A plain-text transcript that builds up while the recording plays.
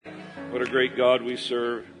What a great God we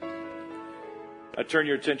serve. I turn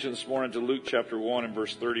your attention this morning to Luke chapter 1 and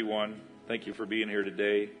verse 31. Thank you for being here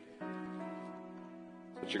today.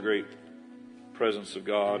 Such a great presence of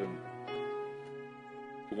God and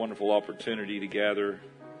a wonderful opportunity to gather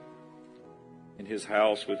in His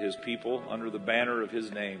house with His people under the banner of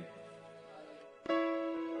His name.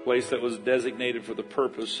 A place that was designated for the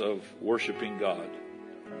purpose of worshiping God.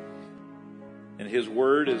 And His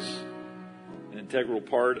Word is an integral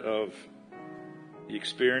part of the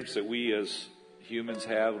experience that we as humans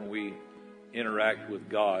have when we interact with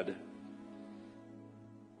God.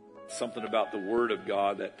 Something about the Word of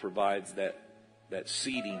God that provides that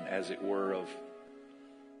seeding, as it were, of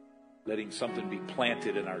letting something be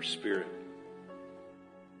planted in our spirit.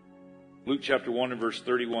 Luke chapter 1 and verse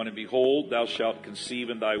 31, and behold, thou shalt conceive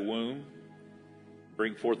in thy womb,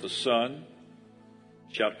 bring forth a son,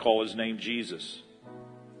 shalt call his name Jesus.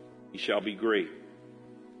 He shall be great,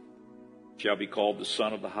 shall be called the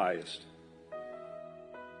Son of the Highest.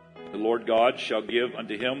 The Lord God shall give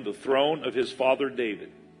unto him the throne of his father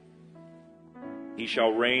David. He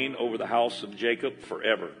shall reign over the house of Jacob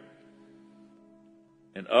forever.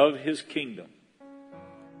 And of his kingdom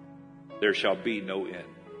there shall be no end.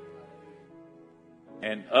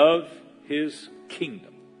 And of his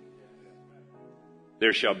kingdom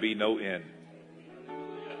there shall be no end.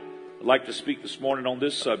 I'd like to speak this morning on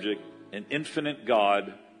this subject, an infinite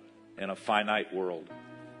God in a finite world.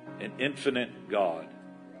 An infinite God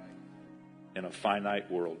in a finite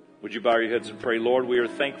world. Would you bow your heads and pray? Lord, we are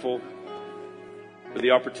thankful for the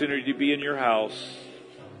opportunity to be in your house.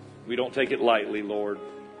 We don't take it lightly, Lord.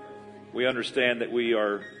 We understand that we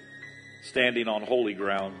are standing on holy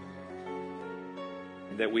ground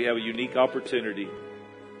and that we have a unique opportunity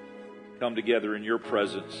to come together in your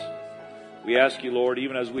presence. We ask you, Lord,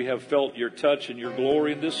 even as we have felt your touch and your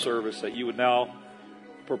glory in this service, that you would now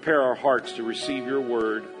prepare our hearts to receive your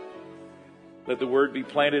word. Let the word be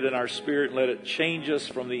planted in our spirit and let it change us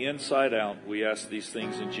from the inside out. We ask these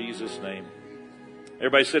things in Jesus' name.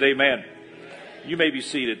 Everybody said amen. You may be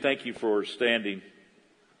seated. Thank you for standing.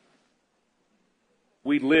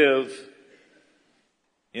 We live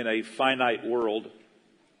in a finite world,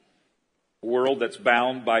 a world that's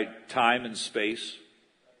bound by time and space,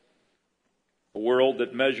 a world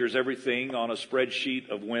that measures everything on a spreadsheet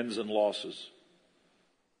of wins and losses.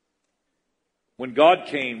 When God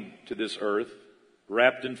came to this earth,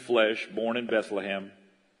 wrapped in flesh, born in Bethlehem,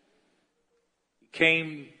 He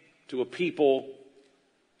came to a people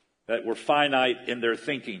that were finite in their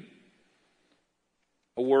thinking.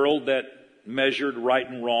 A world that measured right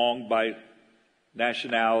and wrong by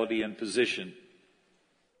nationality and position.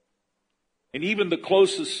 And even the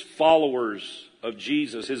closest followers of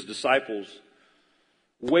Jesus, His disciples,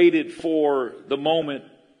 waited for the moment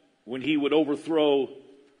when He would overthrow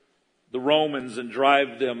the Romans and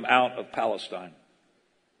drive them out of Palestine.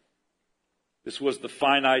 This was the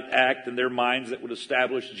finite act in their minds that would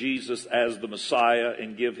establish Jesus as the Messiah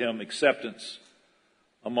and give Him acceptance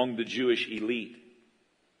among the Jewish elite.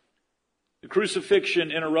 The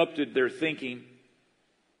crucifixion interrupted their thinking,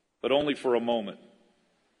 but only for a moment.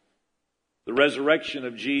 The resurrection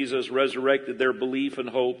of Jesus resurrected their belief and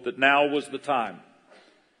hope that now was the time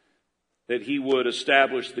that He would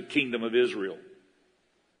establish the kingdom of Israel.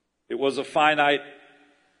 It was a finite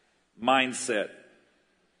mindset,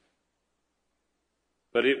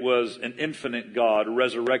 but it was an infinite God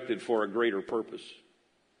resurrected for a greater purpose.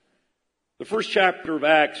 The first chapter of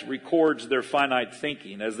Acts records their finite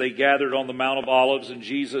thinking as they gathered on the Mount of Olives and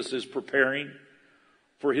Jesus is preparing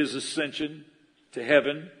for His ascension to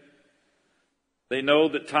heaven. They know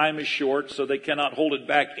that time is short, so they cannot hold it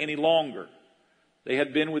back any longer. They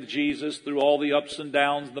had been with Jesus through all the ups and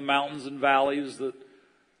downs, the mountains and valleys, the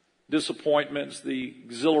disappointments, the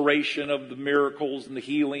exhilaration of the miracles and the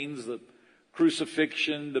healings, the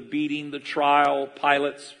crucifixion, the beating, the trial,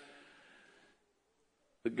 Pilate's,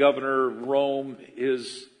 the governor of Rome,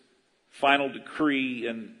 his final decree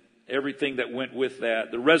and everything that went with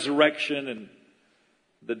that, the resurrection and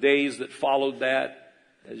the days that followed that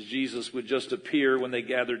as Jesus would just appear when they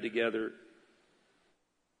gathered together.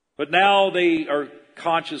 But now they are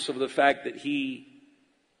conscious of the fact that He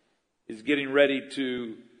is getting ready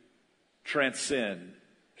to transcend.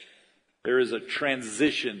 There is a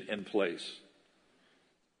transition in place.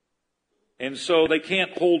 And so they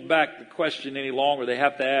can't hold back the question any longer. They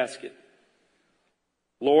have to ask it.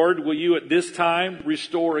 Lord, will you at this time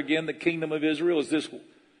restore again the kingdom of Israel? Is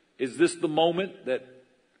this the moment that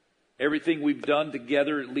everything we've done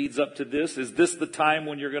together leads up to this? Is this the time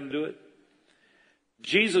when you're going to do it?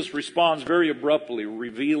 Jesus responds very abruptly,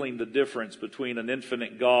 revealing the difference between an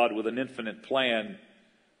infinite God with an infinite plan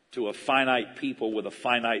to a finite people with a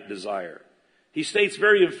finite desire. He states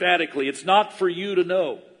very emphatically, it's not for you to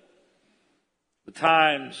know the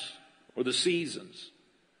times or the seasons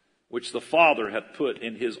which the Father hath put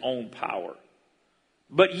in his own power.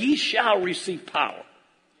 But ye shall receive power.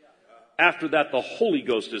 After that, the Holy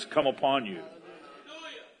Ghost is come upon you.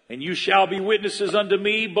 And you shall be witnesses unto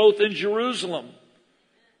me both in Jerusalem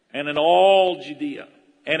and in all Judea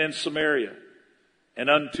and in Samaria and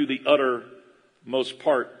unto the uttermost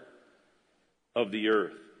part of the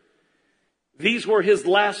earth. These were his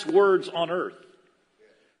last words on earth.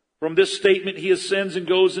 From this statement, he ascends and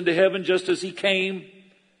goes into heaven just as he came,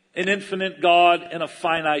 an infinite God in a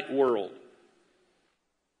finite world.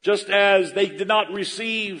 Just as they did not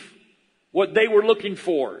receive what they were looking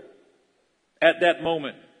for at that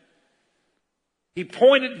moment, he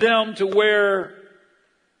pointed them to where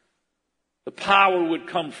the power would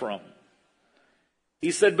come from.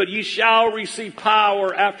 He said, but ye shall receive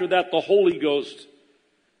power. After that, the Holy Ghost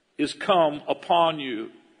is come upon you,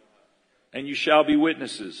 and you shall be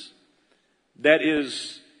witnesses. That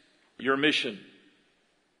is your mission.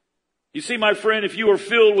 You see, my friend, if you are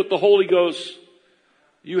filled with the Holy Ghost,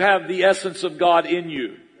 you have the essence of God in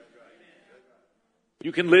you.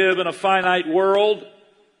 You can live in a finite world,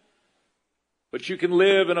 but you can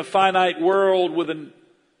live in a finite world with an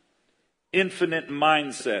infinite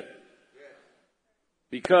mindset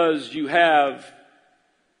because you have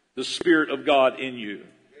the Spirit of God in you.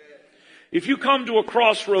 If you come to a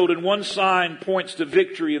crossroad and one sign points to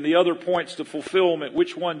victory and the other points to fulfillment,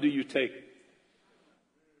 which one do you take?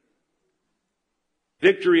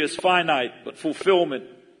 Victory is finite, but fulfillment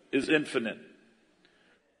is infinite.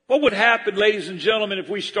 What would happen, ladies and gentlemen, if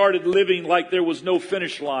we started living like there was no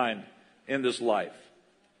finish line in this life?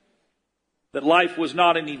 That life was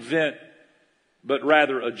not an event, but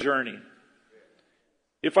rather a journey.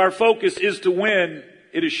 If our focus is to win,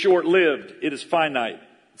 it is short-lived. It is finite.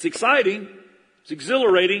 It's exciting. It's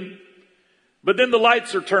exhilarating. But then the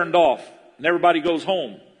lights are turned off and everybody goes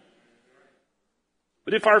home.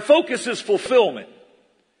 But if our focus is fulfillment,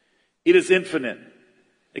 it is infinite.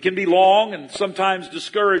 It can be long and sometimes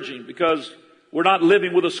discouraging because we're not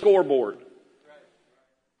living with a scoreboard.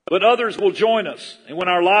 But others will join us. And when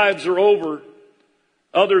our lives are over,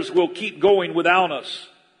 others will keep going without us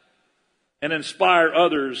and inspire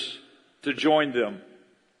others to join them.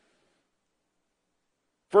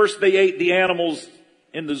 First they ate the animals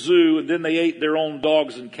in the zoo, and then they ate their own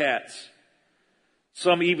dogs and cats.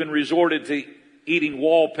 Some even resorted to eating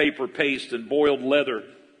wallpaper paste and boiled leather.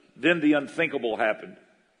 Then the unthinkable happened.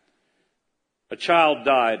 A child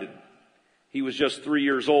died. He was just 3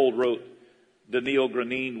 years old, wrote Daniel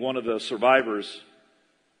Granin, one of the survivors.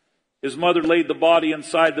 His mother laid the body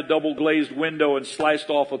inside the double-glazed window and sliced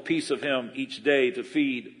off a piece of him each day to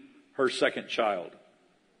feed her second child.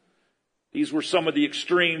 These were some of the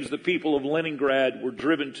extremes the people of Leningrad were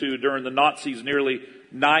driven to during the Nazis' nearly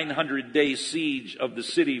 900-day siege of the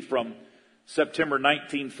city from September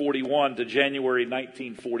 1941 to January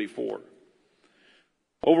 1944.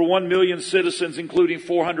 Over 1 million citizens, including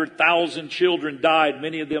 400,000 children, died,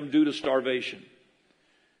 many of them due to starvation.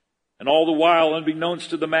 And all the while,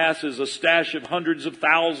 unbeknownst to the masses, a stash of hundreds of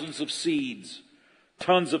thousands of seeds,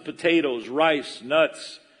 tons of potatoes, rice,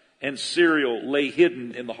 nuts, and cereal lay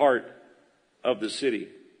hidden in the heart of the city.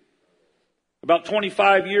 About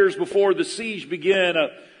 25 years before the siege began,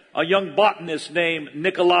 a young botanist named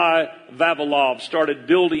Nikolai Vavilov started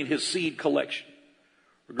building his seed collection.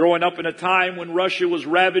 Growing up in a time when Russia was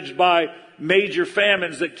ravaged by major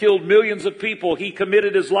famines that killed millions of people, he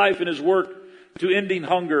committed his life and his work to ending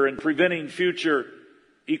hunger and preventing future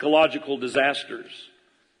ecological disasters.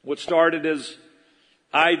 What started as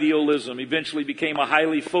idealism eventually became a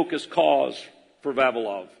highly focused cause for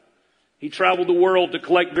Vavilov. He traveled the world to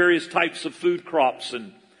collect various types of food crops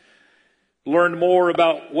and learned more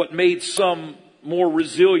about what made some more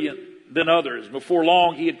resilient than others. Before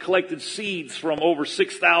long, he had collected seeds from over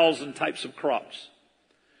 6,000 types of crops.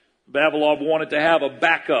 Vavilov wanted to have a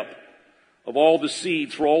backup of all the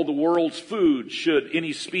seeds for all the world's food should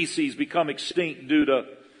any species become extinct due to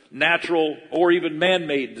natural or even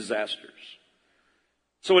man-made disasters.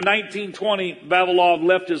 So in 1920, Vavilov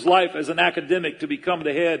left his life as an academic to become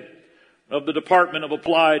the head of the Department of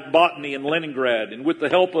Applied Botany in Leningrad. And with the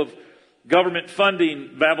help of government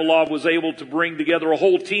funding, Vavilov was able to bring together a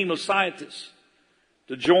whole team of scientists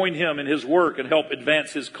to join him in his work and help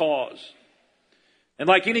advance his cause. And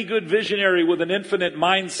like any good visionary with an infinite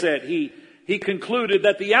mindset, he concluded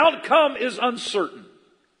that the outcome is uncertain,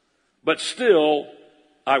 but still,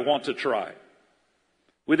 I want to try.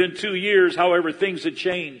 Within 2 years, however, things had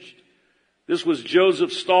changed. This was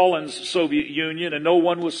Joseph Stalin's Soviet Union, and no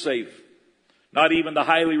one was safe, not even the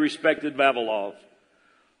highly respected Vavilov.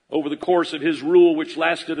 Over the course of his rule, which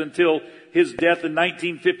lasted until his death in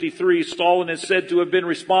 1953, Stalin is said to have been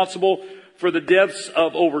responsible for the deaths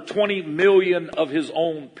of over 20 million of his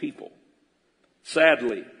own people.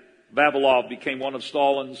 Sadly, Vavilov became one of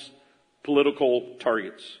Stalin's political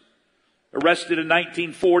targets. Arrested in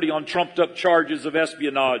 1940 on trumped-up charges of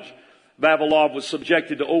espionage, Vavilov was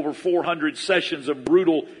subjected to over 400 sessions of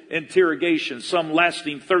brutal interrogation, some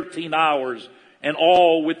lasting 13 hours, and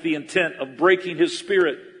all with the intent of breaking his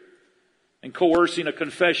spirit and coercing a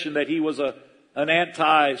confession that he was an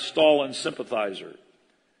anti-Stalin sympathizer.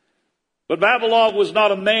 But Vavilov was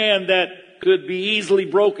not a man that could be easily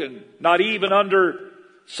broken, not even under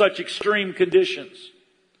such extreme conditions.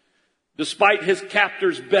 Despite his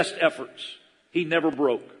captor's best efforts, he never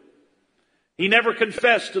broke. He never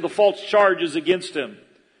confessed to the false charges against him.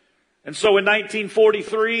 And so in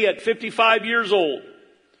 1943, at 55 years old,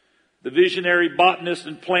 the visionary botanist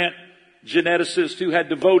and plant geneticist who had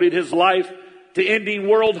devoted his life to ending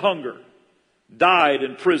world hunger died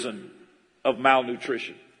in prison of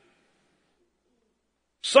malnutrition.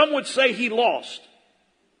 Some would say he lost,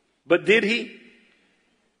 but did he?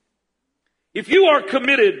 If you are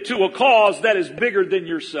committed to a cause that is bigger than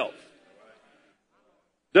yourself,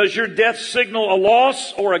 does your death signal a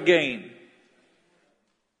loss or a gain?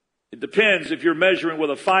 It depends if you're measuring with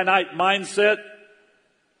a finite mindset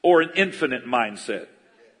or an infinite mindset.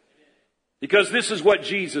 Because this is what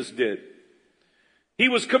Jesus did. He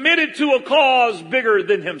was committed to a cause bigger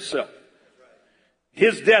than himself.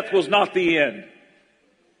 His death was not the end.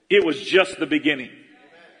 It was just the beginning.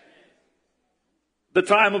 The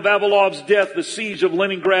time of Vavilov's death, the siege of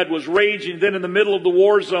Leningrad was raging. Then in the middle of the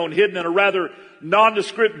war zone, hidden in a rather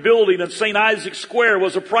nondescript building in St. Isaac's Square,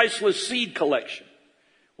 was a priceless seed collection,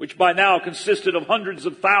 which by now consisted of hundreds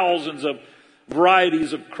of thousands of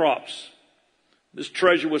varieties of crops. This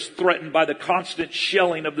treasure was threatened by the constant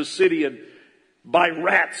shelling of the city and by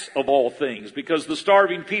rats of all things, because the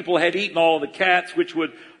starving people had eaten all of the cats, which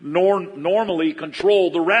would normally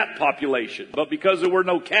control the rat population. But because there were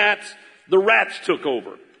no cats, the rats took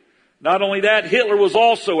over. Not only that, Hitler was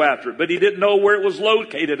also after it, but he didn't know where it was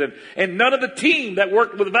located. And none of the team that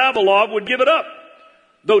worked with Vavilov would give it up.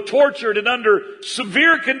 Though tortured and under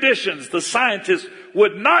severe conditions, the scientists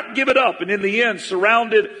would not give it up. And in the end,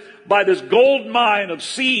 surrounded by this gold mine of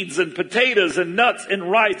seeds and potatoes and nuts and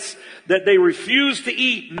rice that they refused to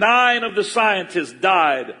eat, 9 of the scientists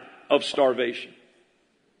died of starvation.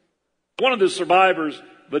 One of the survivors,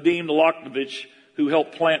 Vadim Naloknovich, who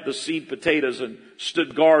helped plant the seed potatoes and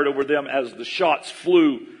stood guard over them as the shots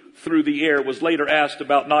flew through the air, was later asked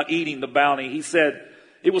about not eating the bounty. He said,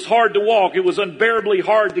 "It was hard to walk. It was unbearably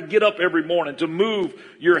hard to get up every morning, to move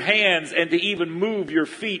your hands and to even move your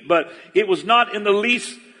feet. But it was not in the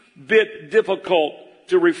least bit difficult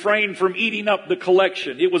to refrain from eating up the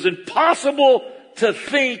collection. It was impossible to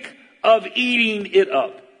think of eating it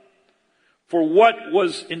up. For what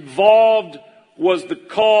was involved was the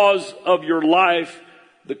cause of your life,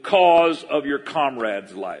 the cause of your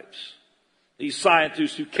comrades' lives." These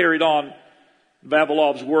scientists who carried on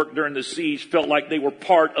Vavilov's work during the siege felt like they were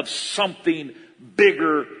part of something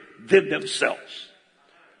bigger than themselves.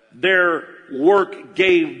 Their work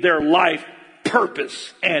gave their life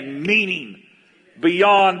purpose and meaning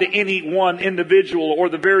beyond any one individual or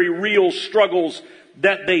the very real struggles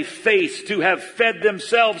that they faced. To have fed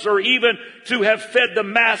themselves or even to have fed the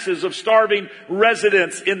masses of starving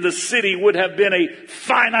residents in the city would have been a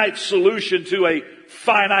finite solution to a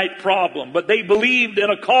finite problem. But they believed in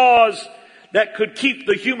a cause that could keep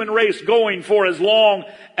the human race going for as long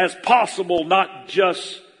as possible, not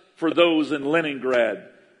just for those in Leningrad.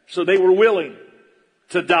 So they were willing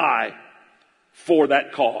to die for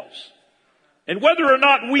that cause. And whether or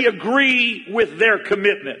not we agree with their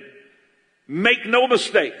commitment, make no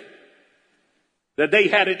mistake that they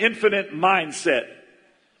had an infinite mindset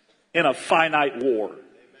in a finite war.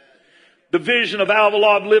 The vision of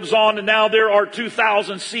Vavilov lives on, and now there are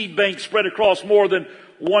 2,000 seed banks spread across more than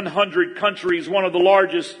 100 countries. One of the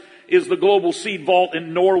largest is the Global Seed Vault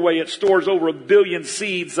in Norway. It stores over 1 billion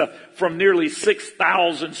seeds from nearly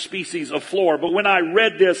 6,000 species of flora. But when I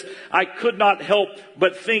read this, I could not help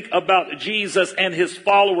but think about Jesus and his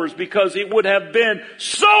followers, because it would have been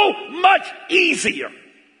so much easier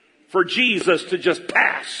for Jesus to just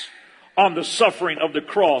pass on the suffering of the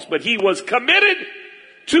cross. But he was committed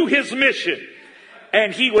to his mission,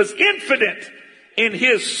 and he was infinite in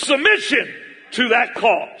his submission to that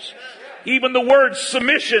cause. Even the word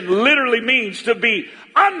submission literally means to be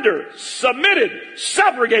under, submitted,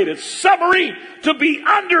 subrogated, submarine, to be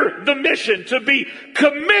under the mission, to be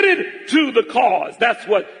committed to the cause. That's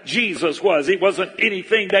what Jesus was. He wasn't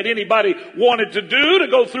anything that anybody wanted to do, to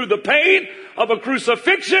go through the pain of a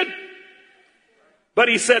crucifixion. But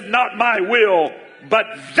he said, not my will, but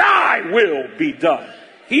thy will be done.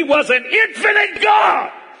 He was an infinite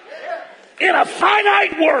God in a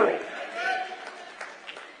finite world.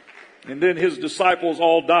 And then his disciples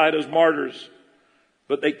all died as martyrs,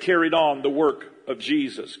 but they carried on the work of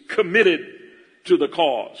Jesus, committed to the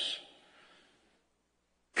cause.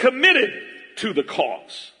 Committed to the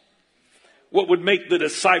cause. What would make the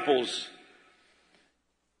disciples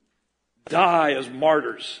die as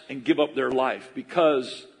martyrs and give up their life?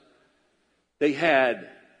 Because they had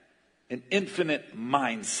an infinite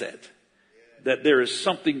mindset that there is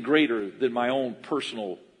something greater than my own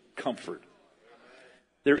personal comfort.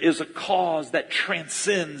 There is a cause that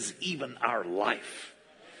transcends even our life.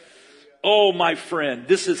 Oh, my friend,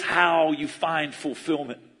 this is how you find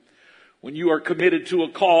fulfillment. When you are committed to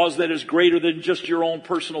a cause that is greater than just your own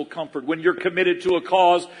personal comfort. When you're committed to a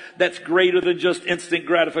cause that's greater than just instant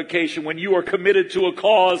gratification. When you are committed to a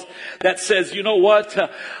cause that says, you know what?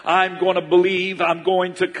 I'm going to believe. I'm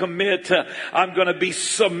going to commit. I'm going to be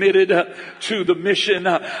submitted to the mission.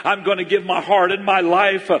 I'm going to give my heart and my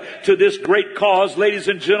life to this great cause. Ladies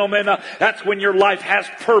and gentlemen, that's when your life has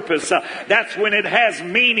purpose. That's when it has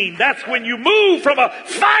meaning. That's when you move from a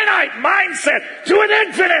finite mindset to an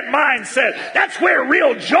infinite mindset. That's where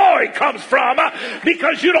real joy comes from,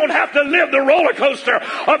 because you don't have to live the roller coaster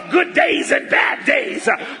of good days and bad days.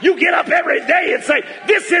 You get up every day and say,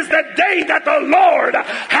 this is the day that the Lord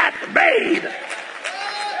hath made.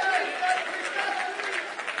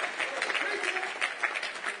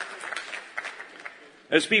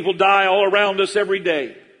 As people die all around us every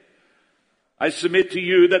day, I submit to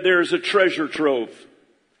you that there is a treasure trove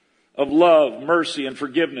of love, mercy, and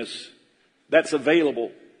forgiveness that's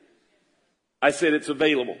available. I said it's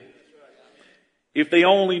available. If they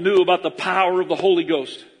only knew about the power of the Holy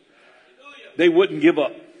Ghost, they wouldn't give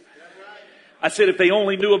up. I said if they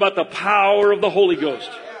only knew about the power of the Holy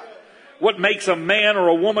Ghost. What makes a man or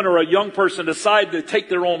a woman or a young person decide to take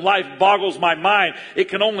their own life boggles my mind. It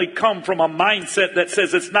can only come from a mindset that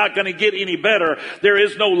says it's not going to get any better. There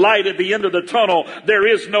is no light at the end of the tunnel. There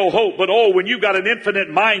is no hope. But oh, when you've got an infinite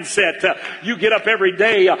mindset, you get up every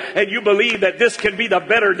day and you believe that this can be the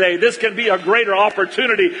better day. This can be a greater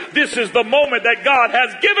opportunity. This is the moment that God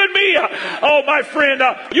has given me. Oh, my friend,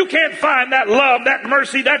 you can't find that love, that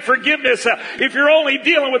mercy, that forgiveness if you're only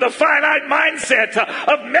dealing with a finite mindset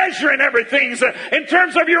of measuring everything in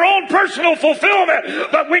terms of your own personal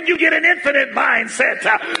fulfillment. But when you get an infinite mindset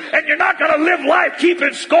and you're not going to live life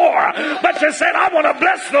keeping score, but you said, I want to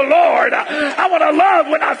bless the Lord. I want to love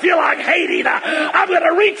when I feel like hating. I'm going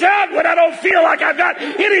to reach out when I don't feel like I've got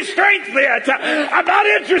any strength yet. I'm not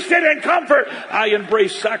interested in comfort. I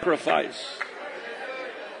embrace sacrifice.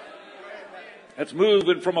 That's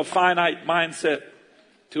moving from a finite mindset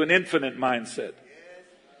to an infinite mindset.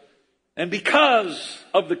 And because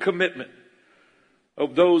of the commitment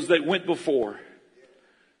of those that went before,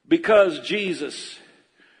 because Jesus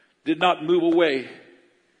did not move away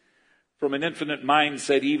from an infinite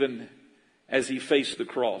mindset even as he faced the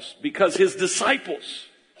cross, because his disciples,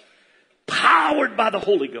 powered by the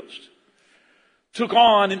Holy Ghost, took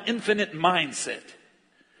on an infinite mindset.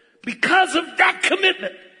 Because of that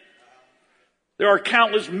commitment, there are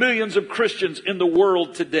countless millions of Christians in the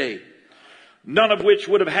world today, none of which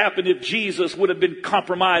would have happened if Jesus would have been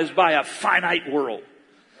compromised by a finite world.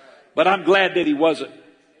 But I'm glad that he wasn't.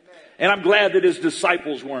 And I'm glad that his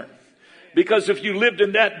disciples weren't. Because if you lived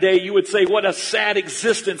in that day, you would say, what a sad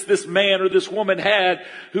existence this man or this woman had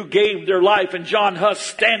who gave their life. And John Huss,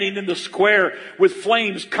 standing in the square with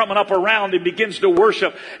flames coming up around him, begins to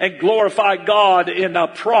worship and glorify God in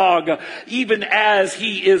Prague, even as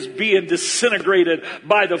he is being disintegrated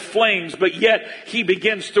by the flames. But yet he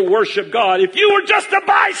begins to worship God. If you were just a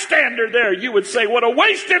bystander there, you would say, what a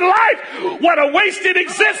wasted life, what a wasted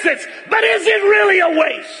existence. But is it really a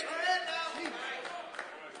waste?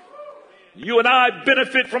 You and I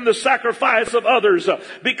benefit from the sacrifice of others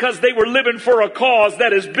because they were living for a cause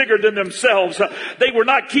that is bigger than themselves. They were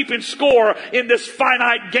not keeping score in this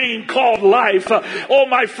finite game called life. Oh,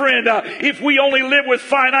 my friend, if we only live with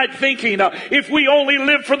finite thinking, if we only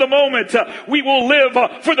live for the moment, we will live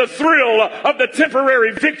for the thrill of the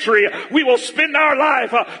temporary victory. We will spend our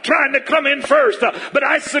life trying to come in first. But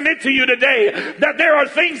I submit to you today that there are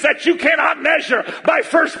things that you cannot measure by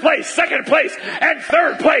first place, second place, and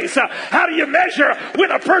third place. How do you measure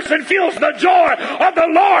when a person feels the joy of the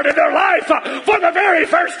Lord in their life for the very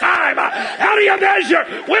first time? How do you measure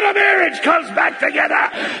when a marriage comes back together?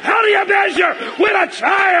 How do you measure when a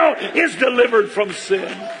child is delivered from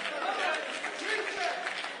sin?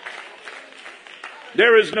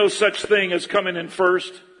 There is no such thing as coming in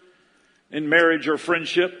first in marriage or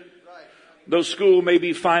friendship. Though school may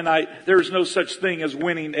be finite, there is no such thing as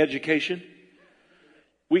winning education.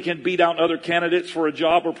 We can beat out other candidates for a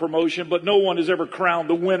job or promotion, but no one is ever crowned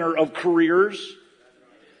the winner of careers.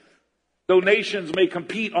 Though nations may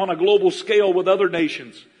compete on a global scale with other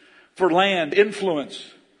nations for land, influence,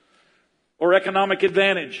 or economic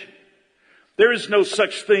advantage, there is no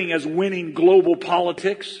such thing as winning global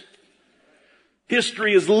politics.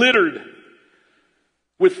 History is littered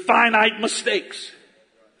with finite mistakes.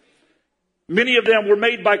 Many of them were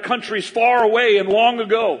made by countries far away and long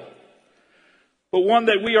ago. But one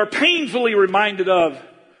that we are painfully reminded of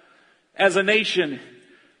as a nation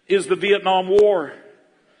is the Vietnam War.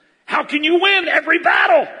 How can you win every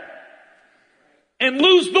battle and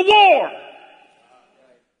lose the war?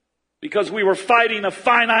 Because we were fighting a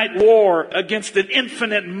finite war against an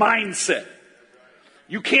infinite mindset.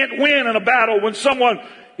 You can't win in a battle when someone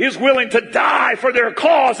is willing to die for their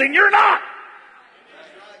cause and you're not.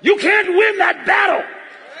 You can't win that battle.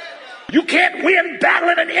 You can't win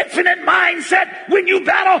battling an infinite mindset when you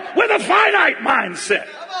battle with a finite mindset.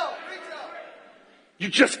 You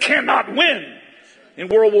just cannot win. In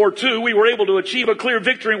World War II, we were able to achieve a clear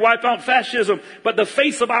victory and wipe out fascism, but the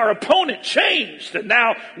face of our opponent changed. And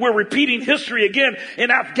now we're repeating history again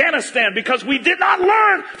in Afghanistan because we did not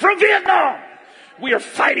learn from Vietnam. We are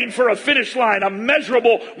fighting for a finish line, a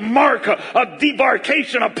measurable mark, a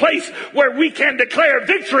demarcation, a place where we can declare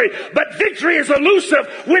victory. But victory is elusive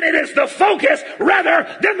when it is the focus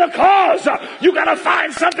rather than the cause. You got to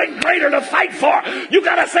find something greater to fight for. You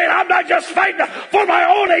got to say, I'm not just fighting for my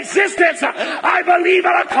own existence. I believe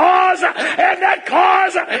in a cause, and that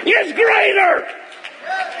cause is greater.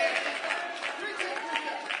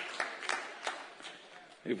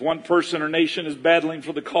 If one person or nation is battling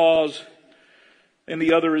for the cause and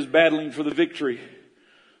the other is battling for the victory,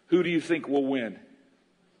 who do you think will win?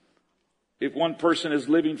 If one person is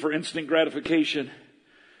living for instant gratification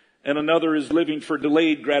and another is living for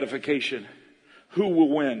delayed gratification, who will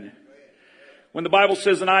win? When the Bible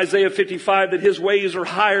says in Isaiah 55 that his ways are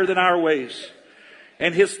higher than our ways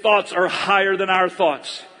and his thoughts are higher than our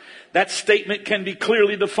thoughts, that statement can be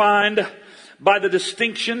clearly defined by the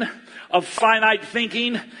distinction of finite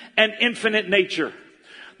thinking and infinite nature.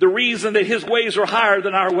 The reason that his ways are higher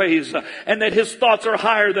than our ways and that his thoughts are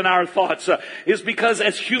higher than our thoughts is because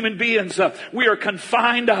as human beings, we are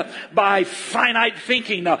confined by finite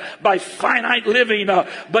thinking, by finite living,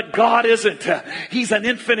 but God isn't. He's an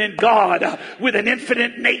infinite God with an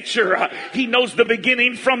infinite nature. He knows the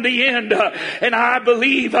beginning from the end. And I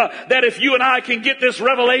believe that if you and I can get this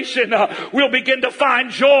revelation, we'll begin to find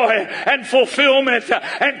joy and fulfillment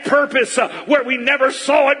and purpose where we never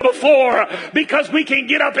saw it before, because we can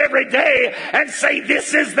get up every day and say,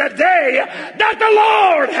 this is the day that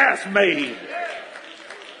the Lord has made.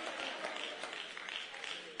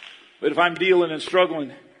 But if I'm dealing and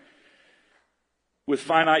struggling with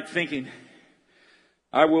finite thinking,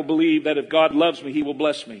 I will believe that if God loves me, he will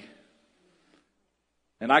bless me.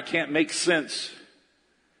 And I can't make sense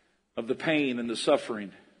of the pain and the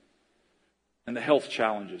suffering and the health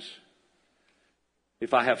challenges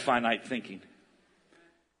if I have finite thinking.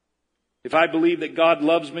 If I believe that God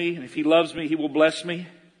loves me, and if he loves me, he will bless me,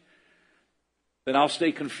 then I'll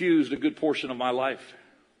stay confused a good portion of my life,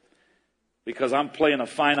 because I'm playing a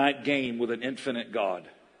finite game with an infinite God.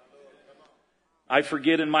 I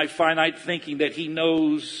forget in my finite thinking that he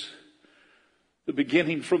knows the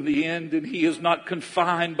beginning from the end, and he is not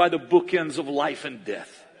confined by the bookends of life and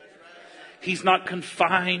death. He's not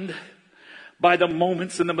confined by the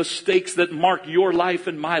moments and the mistakes that mark your life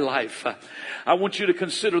and my life. I want you to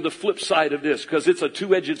consider the flip side of this, because it's a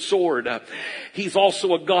two-edged sword. He's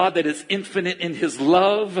also a God that is infinite in his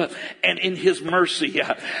love and in his mercy.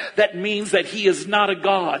 That means that he is not a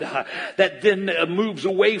God that then moves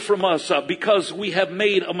away from us because we have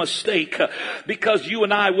made a mistake, because you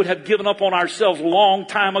and I would have given up on ourselves a long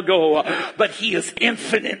time ago. But he is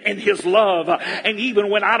infinite in his love. And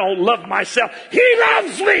even when I don't love myself, he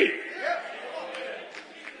loves me.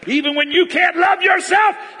 Even when you can't love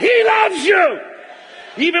yourself, he loves you.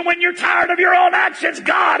 Even when you're tired of your own actions,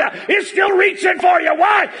 God is still reaching for you.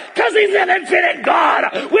 Why? Because he's an infinite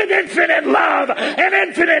God with infinite love and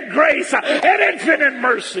infinite grace and infinite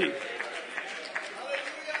mercy.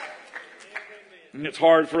 And it's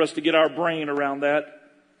hard for us to get our brain around that.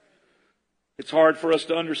 It's hard for us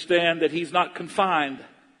to understand that He's not confined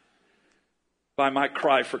by my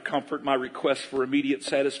cry for comfort, my request for immediate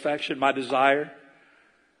satisfaction, my desire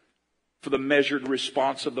for the measured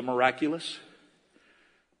response of the miraculous.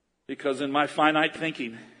 Because in my finite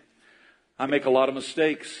thinking, I make a lot of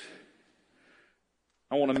mistakes.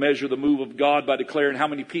 I want to measure the move of God by declaring how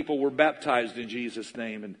many people were baptized in Jesus'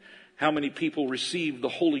 name, and how many people received the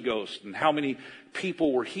Holy Ghost, and how many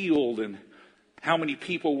people were healed, and how many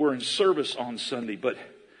people were in service on Sunday. But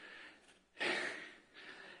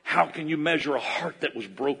how can you measure a heart that was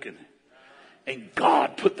broken and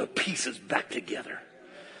God put the pieces back together?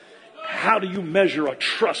 How do you measure a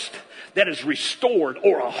trust that is restored,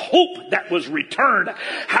 or a hope that was returned?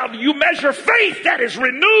 How do you measure faith that is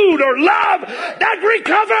renewed, or love that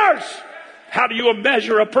recovers? How do you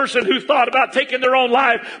measure a person who thought about taking their own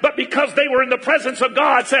life, but because they were in the presence of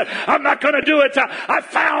God said, I'm not going to do it. I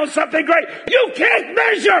found something great. You can't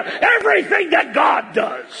measure everything that God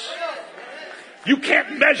does. You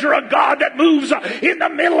can't measure a God that moves in the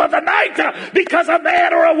middle of the night because a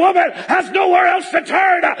man or a woman has nowhere else to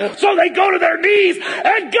turn. So they go to their knees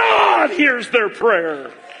and God hears their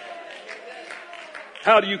prayer.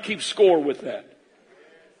 How do you keep score with that?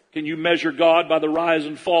 Can you measure God by the rise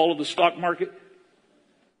and fall of the stock market?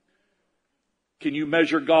 Can you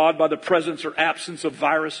measure God by the presence or absence of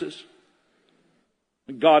viruses?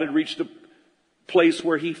 When God had reached a place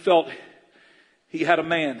where He felt He had a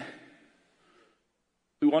man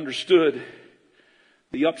who understood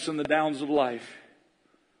the ups and the downs of life.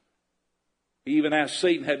 He even asked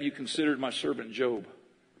Satan, have you considered my servant Job?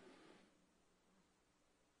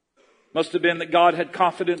 Must have been that God had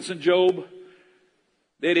confidence in Job,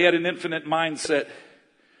 that he had an infinite mindset,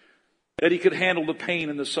 that he could handle the pain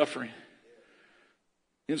and the suffering.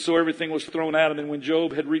 And so everything was thrown at him. And when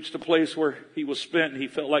Job had reached a place where he was spent and he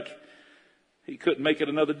felt like he couldn't make it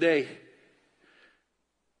another day,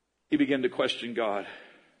 he began to question God.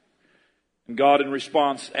 And God, in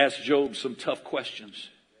response, asked Job some tough questions.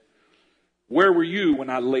 Where were you when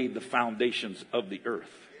I laid the foundations of the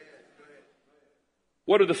earth?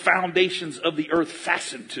 What are the foundations of the earth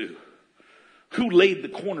fastened to? Who laid the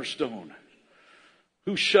cornerstone?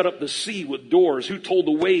 Who shut up the sea with doors? Who told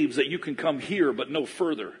the waves that you can come here but no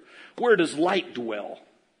further? Where does light dwell?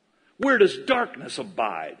 Where does darkness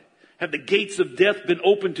abide? Have the gates of death been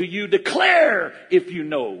opened to you? Declare if you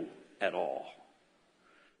know at all.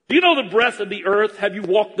 Do you know the breadth of the earth? Have you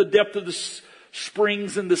walked the depth of the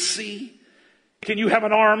springs and the sea? Can you have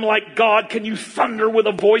an arm like God? Can you thunder with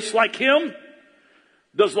a voice like Him?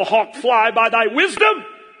 Does the hawk fly by thy wisdom?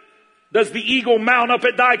 Does the eagle mount up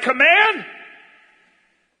at thy command?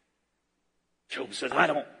 Job says,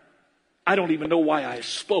 I don't even know why I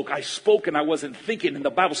spoke. I spoke and I wasn't thinking. And the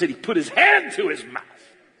Bible said he put his hand to his mouth.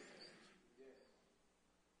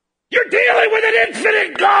 You're dealing with an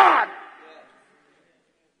infinite God.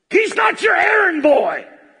 He's not your errand boy.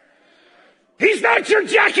 He's not your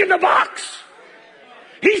jack in the box.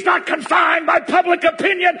 He's not confined by public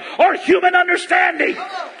opinion or human understanding.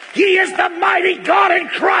 He is the mighty God in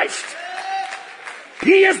Christ.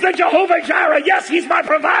 He is the Jehovah Jireh. Yes, He's my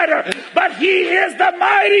provider, but He is the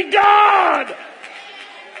mighty God.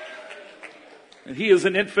 And He is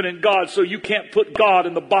an infinite God, so you can't put God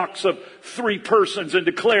in the box of three persons and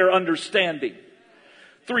declare understanding.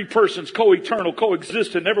 Three persons, co-eternal,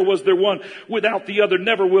 coexistent. Never was there one without the other.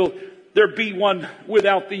 Never will there be one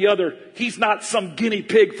without the other. He's not some guinea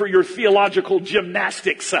pig for your theological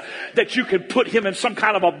gymnastics that you can put Him in some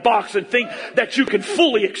kind of a box and think that you can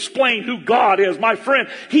fully explain who God is. My friend,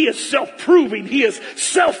 He is self-proving. He is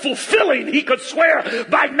self-fulfilling. He could swear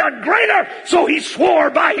by none greater, so He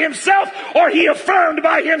swore by Himself, or He affirmed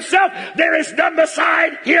by Himself. There is none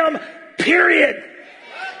beside Him, period.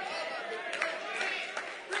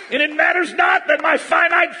 And it matters not that my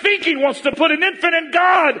finite thinking wants to put an infinite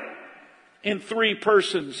God in three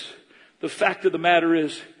persons. The fact of the matter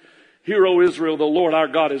is, hear, O Israel, the Lord our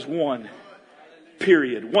God is one.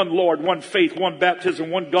 Period. One Lord, one faith, one baptism,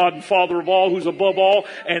 one God and Father of all, who's above all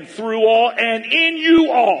and through all and in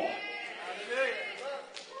you all.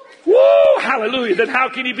 Woo! Hallelujah. Then how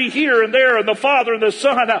can He be here and there and the Father and the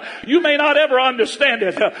Son? You may not ever understand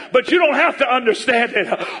it, but you don't have to understand it.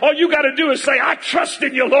 All you got to do is say, I trust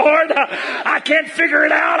in you, Lord. I can't figure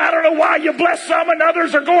it out. I don't know why you bless some and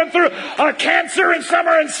others are going through cancer and some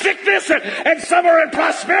are in sickness and some are in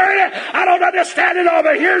prosperity. I don't understand it all,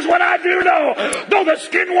 but here's what I do know. Though the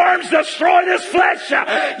skin worms destroy this flesh,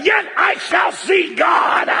 yet I shall see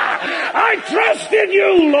God. I trust in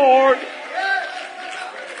you, Lord.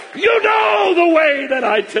 You know the way that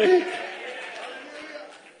I take.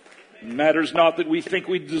 It matters not that we think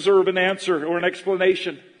we deserve an answer or an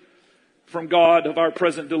explanation from God of our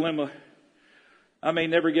present dilemma. I may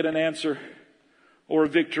never get an answer or a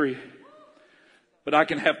victory, but I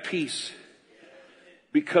can have peace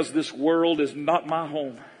because this world is not my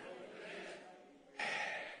home.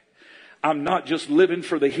 I'm not just living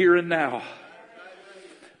for the here and now.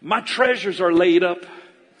 My treasures are laid up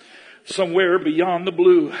somewhere beyond the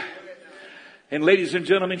blue. And ladies and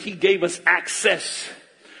gentlemen, He gave us access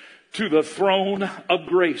to the throne of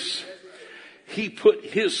grace. He put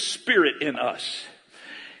His Spirit in us.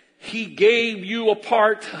 He gave you a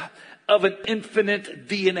part of an infinite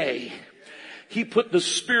DNA. He put the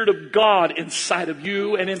Spirit of God inside of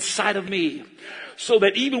you and inside of me, so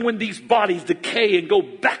that even when these bodies decay and go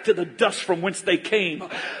back to the dust from whence they came,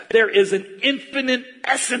 there is an infinite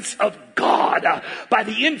essence of God by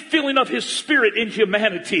the infilling of His Spirit in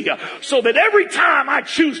humanity, so that every time I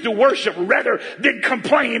choose to worship rather than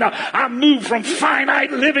complain, I move from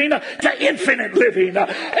finite living to infinite living.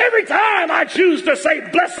 Every time I choose to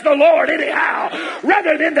say, bless the Lord anyhow,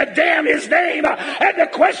 rather than to damn His name and to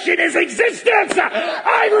question His existence,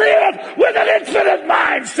 I live with an infinite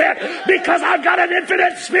mindset because I've got an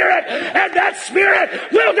infinite Spirit, and that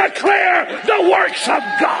Spirit will declare the works of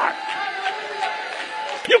God.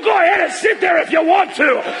 You go ahead and sit there if you want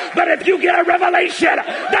to, but if you get a revelation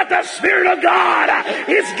that the Spirit of God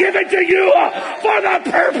is given to you for the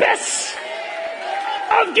purpose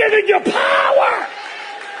of giving you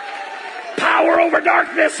power over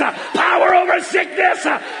darkness, power over sickness,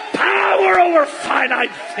 power over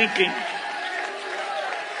finite thinking.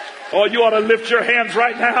 Oh, you ought to lift your hands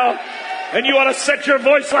right now, and you ought to set your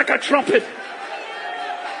voice like a trumpet.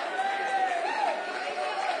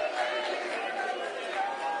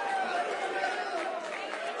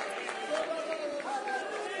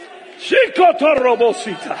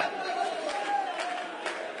 Shikotorobosita.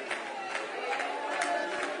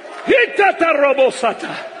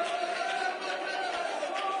 Hitatarobosata.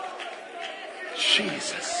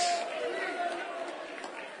 Jesus.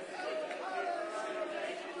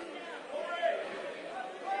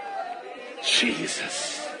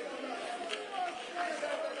 Jesus.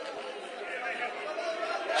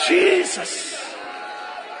 Jesus.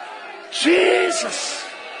 Jesus.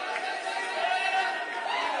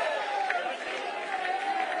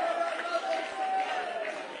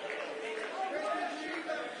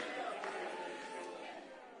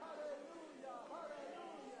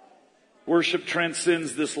 Worship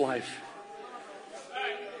transcends this life.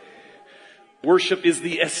 Worship is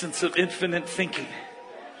the essence of infinite thinking.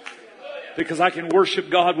 Because I can worship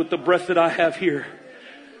God with the breath that I have here.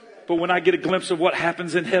 But when I get a glimpse of what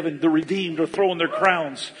happens in heaven, the redeemed are throwing their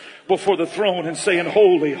crowns before the throne and saying,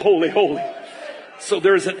 holy, holy, holy. So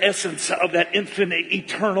there's an essence of that infinite,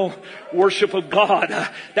 eternal worship of God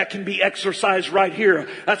that can be exercised right here.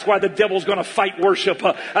 That's why the devil's going to fight worship.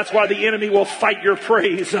 That's why the enemy will fight your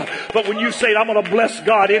praise. But when you say, I'm going to bless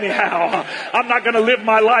God anyhow, I'm not going to live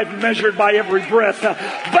my life measured by every breath.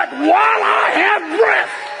 But while I have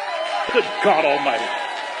breath, good God Almighty,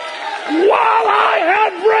 while I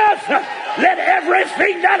have breath, let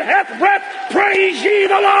everything that hath breath praise ye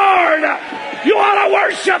the Lord. You ought to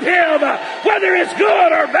worship Him, whether it's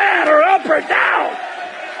good or bad or up or down.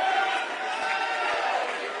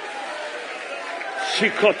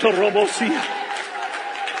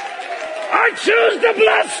 I choose to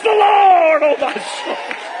bless the Lord, oh my soul.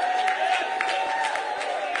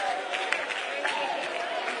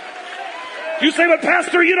 You say, but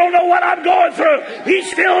Pastor, you don't know what I'm going through. He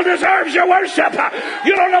still deserves your worship.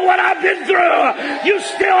 You don't know what I've been through. You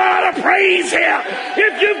still ought to praise Him.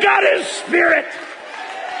 If you've got His Spirit,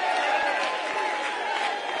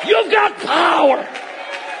 you've got power.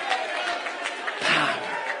 Power.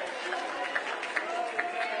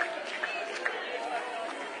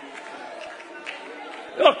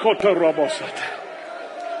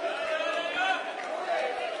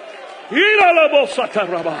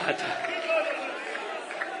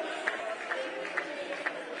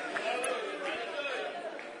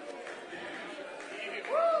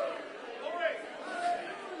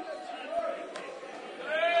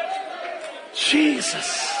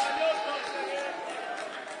 Jesus.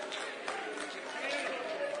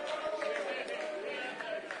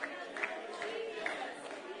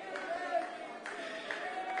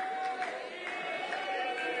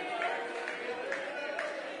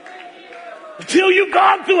 Until you've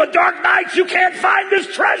gone through a dark night, you can't find this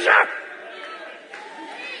treasure.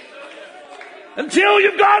 Until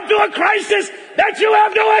you've gone through a crisis that you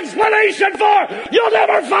have no explanation for, you'll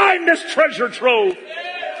never find this treasure trove.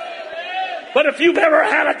 But if you've ever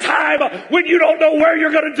had a time when you don't know where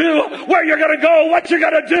you're going to do, where you're going to go, what you're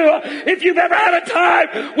going to do, if you've ever had a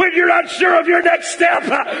time when you're not sure of your next step,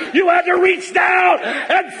 you had to reach down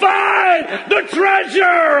and find the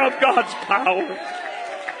treasure of God's power.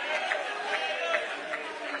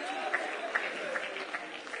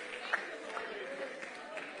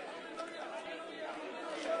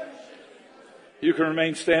 You can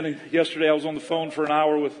remain standing. Yesterday I was on the phone for an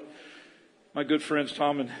hour with my good friends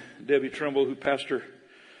Tom and Debbie Trimble, who pastor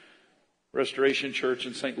Restoration Church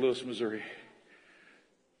in St. Louis, Missouri.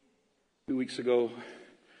 2 weeks ago,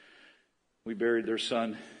 we buried their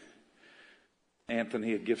son,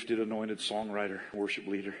 Anthony, a gifted, anointed songwriter, worship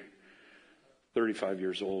leader, 35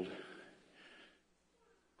 years old,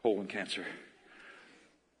 colon cancer,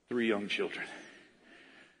 3 young children.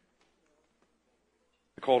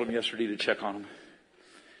 I called him yesterday to check on him.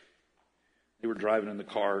 They were driving in the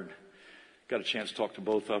car and got a chance to talk to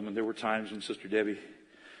both of them. And there were times when Sister Debbie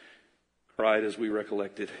cried as we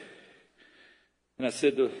recollected. And I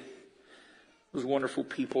said to those wonderful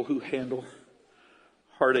people who handle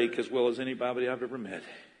heartache as well as anybody I've ever met,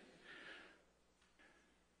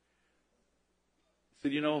 I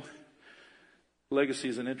said, you know, legacy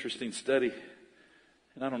is an interesting study.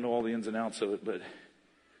 And I don't know all the ins and outs of it, but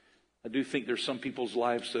I do think there's some people's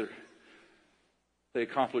lives that they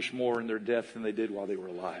accomplish more in their death than they did while they were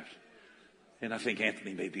alive. And I think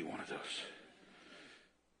Anthony may be one of those.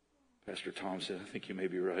 Pastor Tom said, I think you may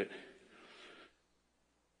be right.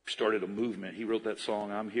 He started a movement. He wrote that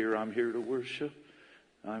song, I'm here to worship.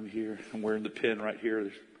 I'm here. I'm wearing the pin right here.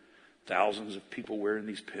 There's thousands of people wearing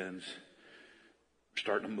these pins. We're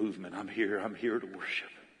starting a movement. I'm here to worship.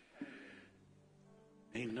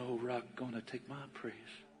 Ain't no rock gonna take my praise.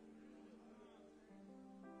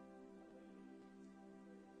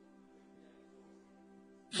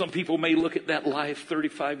 Some people may look at that life,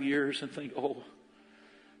 35 years, and think, oh,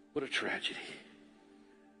 what a tragedy.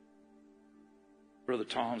 Brother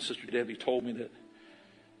Tom, Sister Debbie told me that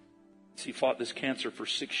he fought this cancer for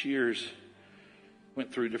 6 years,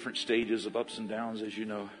 went through different stages of ups and downs, as you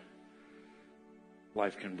know.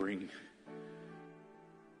 Life can bring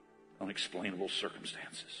unexplainable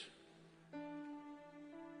circumstances.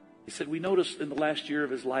 He said, we noticed in the last year of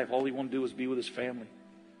his life, all he wanted to do was be with his family.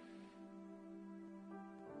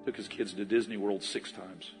 Took his kids to Disney World 6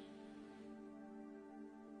 times.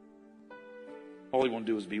 All he wanted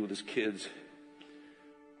to do was be with his kids.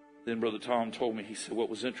 Then Brother Tom told me, he said, what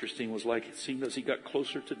was interesting was like it seemed as he got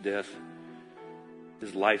closer to death,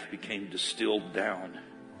 his life became distilled down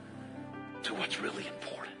to what's really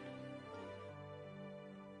important.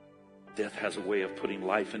 Death has a way of putting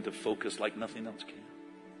life into focus like nothing else can.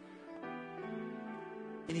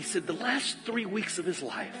 And he said the last 3 weeks of his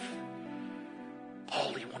life,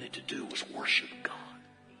 all he wanted to do was worship God.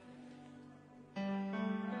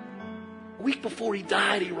 A week before he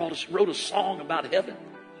died, he wrote a song about heaven.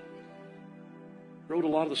 Wrote a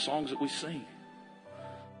lot of the songs that we sing.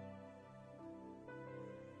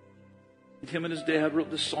 And him and his dad wrote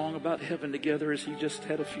this song about heaven together as he just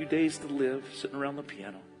had a few days to live, sitting around the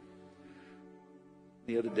piano.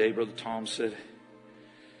 The other day, Brother Tom said,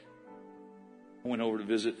 I went over to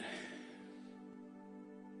visit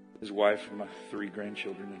his wife and my 3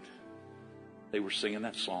 grandchildren, and they were singing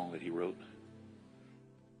that song that he wrote a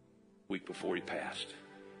week before he passed.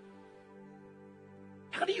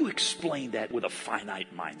 How do you explain that with a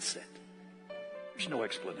finite mindset? There's no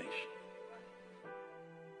explanation.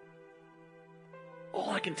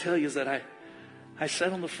 All I can tell you is that I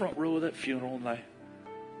sat on the front row of that funeral and I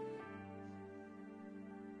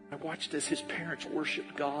watched as his parents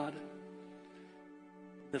worshiped God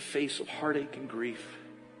in the face of heartache and grief.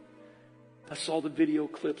 I saw the video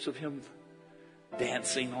clips of him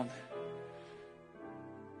dancing on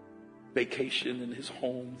vacation in his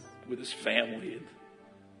home with his family and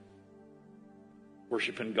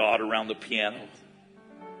worshiping God around the piano.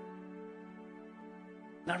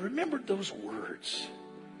 And I remembered those words.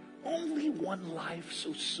 Only one life,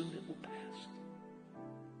 so soon it will pass.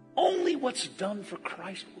 Only what's done for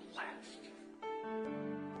Christ will last.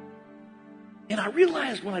 And I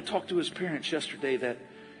realized when I talked to his parents yesterday that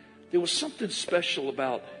there was something special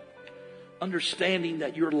about understanding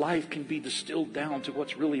that your life can be distilled down to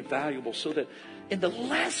what's really valuable, so that in the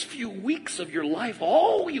last few weeks of your life,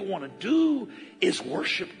 all you want to do is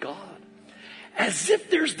worship God. As if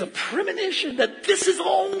there's the premonition that this is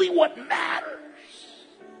only what matters.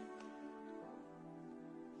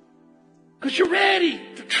 Because you're ready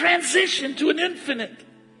to transition to an infinite,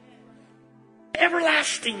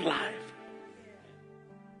 everlasting life.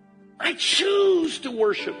 I choose to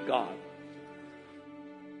worship God.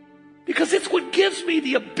 Because it's what gives me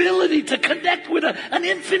the ability to connect with an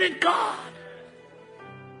infinite God.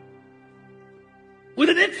 With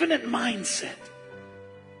an infinite mindset.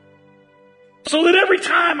 So that every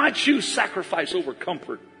time I choose sacrifice over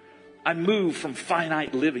comfort, I move from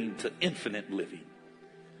finite living to infinite living.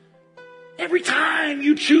 Every time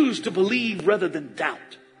you choose to believe rather than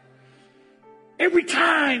doubt. Every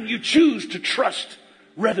time you choose to trust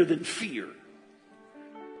rather than fear.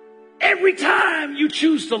 Every time you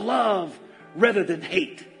choose to love rather than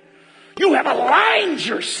hate. You have aligned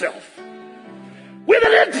yourself with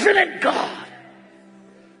an infinite God.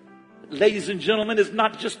 Ladies and gentlemen, it's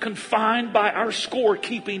not just confined by our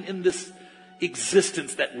scorekeeping in this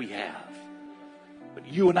existence that we have. But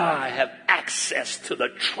you and I have access to the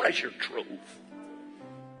treasure trove.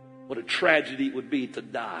 What a tragedy it would be to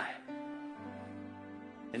die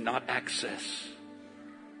and not access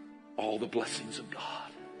all the blessings of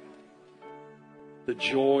God. The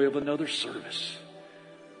joy of another service.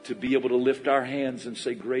 To be able to lift our hands and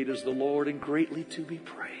say, great is the Lord and greatly to be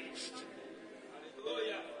praised.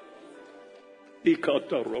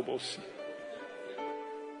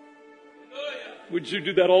 Would you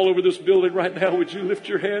do that all over this building right now? Would you lift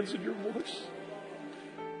your hands and your voice?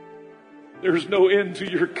 There's no end to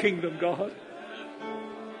your kingdom, God.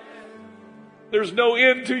 There's no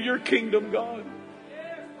end to your kingdom, God.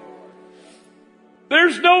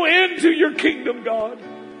 There's no end to your kingdom, God.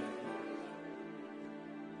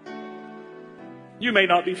 You may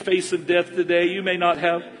not be facing death today. You may not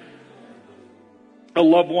have a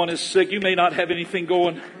loved one is sick. You may not have anything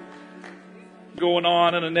going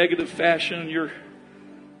on in a negative fashion in your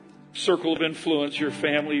circle of influence, your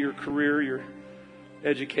family, your career, your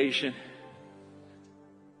education.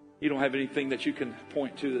 You don't have anything that you can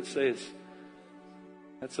point to that says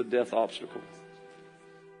that's a death obstacle.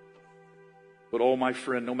 But oh, my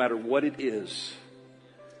friend, no matter what it is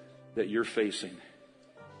that you're facing,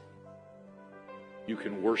 you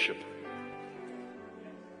can worship.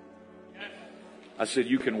 I said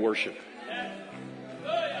you can worship.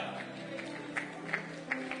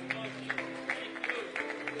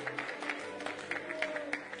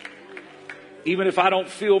 Even if I don't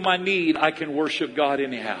feel my need, I can worship God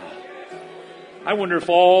anyhow. I wonder if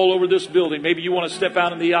all over this building, maybe you want to step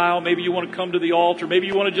out in the aisle, maybe you want to come to the altar, maybe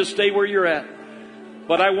you want to just stay where you're at.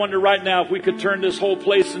 But I wonder right now if we could turn this whole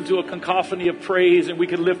place into a cacophony of praise and we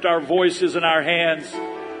could lift our voices and our hands.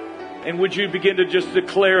 And would you begin to just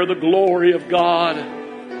declare the glory of God?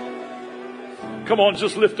 Come on,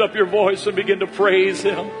 just lift up your voice and begin to praise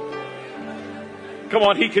Him. Come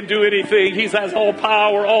on, He can do anything. He has all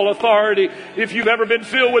power, all authority. If you've ever been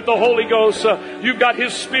filled with the Holy Ghost, you've got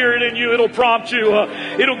His Spirit in you. It'll prompt you.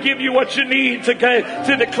 It'll give you what you need to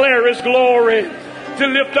declare His glory. To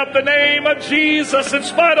lift up the name of Jesus in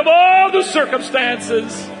spite of all the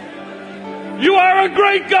circumstances. You are a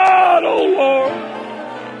great God, oh Lord.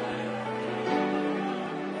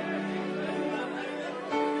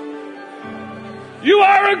 You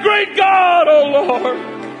are a great God, oh Lord.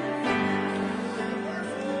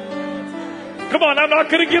 Come on, I'm not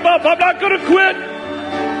going to give up. I'm not going to quit.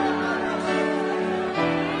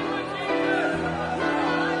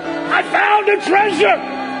 I found a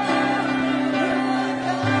treasure.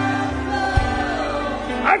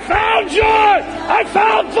 I found joy. I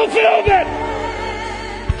found fulfillment.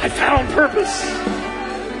 I found purpose.